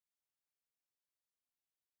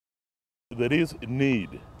There is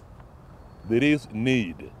need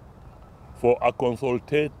for a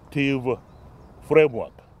consultative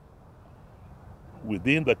framework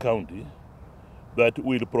within the county that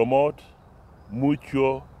will promote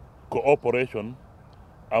mutual cooperation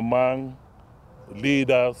among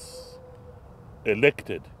leaders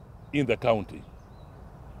elected in the county.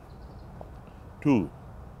 2,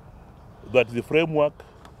 that the framework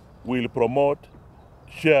will promote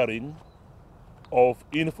sharing of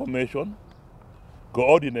information,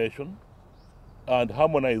 coordination, and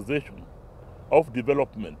harmonization of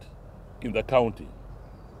development in the county.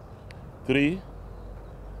 3,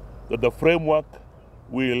 that the framework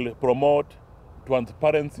will promote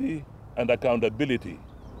transparency and accountability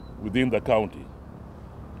within the county.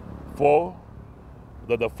 4,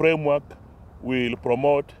 that the framework will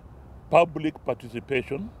promote public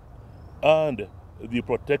participation and the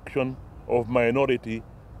protection of minority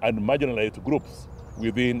and marginalized groups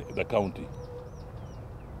within the county.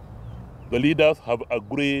 The leaders have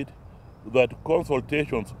agreed that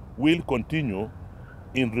consultations will continue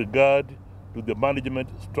in regard to the management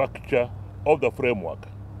structure of the framework.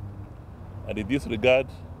 And in this regard,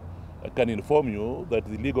 I can inform you that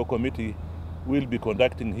the legal committee will be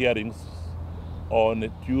conducting hearings on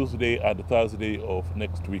Tuesday and Thursday of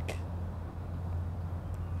next week.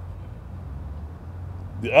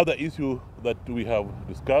 The other issue that we have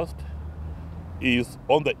discussed is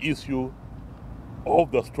on the issue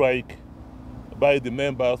of the strike by the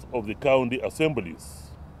members of the county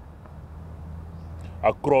assemblies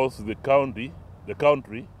across the country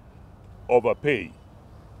over pay.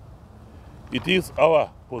 It is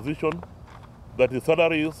our position that the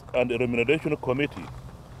Salaries and Remuneration Committee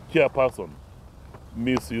chairperson,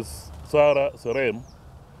 Mrs. Sarah Serem,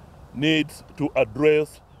 needs to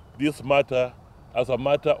address this matter as a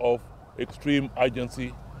matter of extreme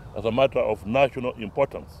urgency, as a matter of national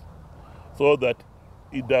importance, so that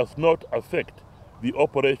it does not affect the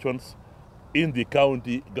operations in the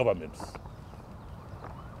county governments.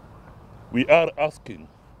 We are asking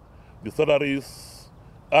the Salaries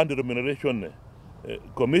and Remuneration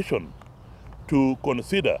Commission to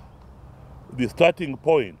consider the starting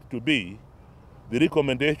point to be the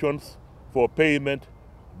recommendations for payment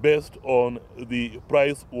based on the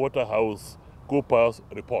PricewaterhouseCoopers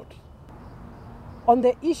report. On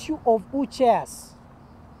the issue of who chairs,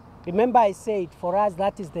 remember I said for us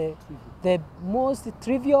that is the most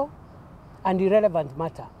trivial and irrelevant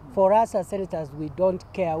matter. For us as senators, we don't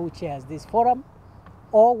care who chairs this forum.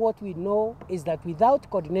 All what we know is that without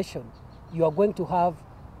coordination, you are going to have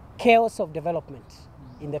chaos of development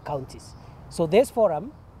in the counties. So this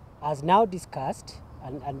forum has now discussed,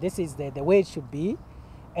 and this is the way it should be,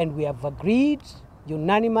 and we have agreed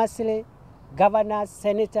unanimously, governors,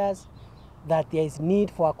 senators, that there is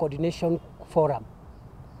need for a coordination forum.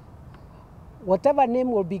 Whatever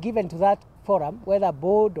name will be given to that forum, whether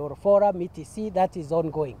board or forum, etc., that is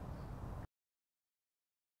ongoing.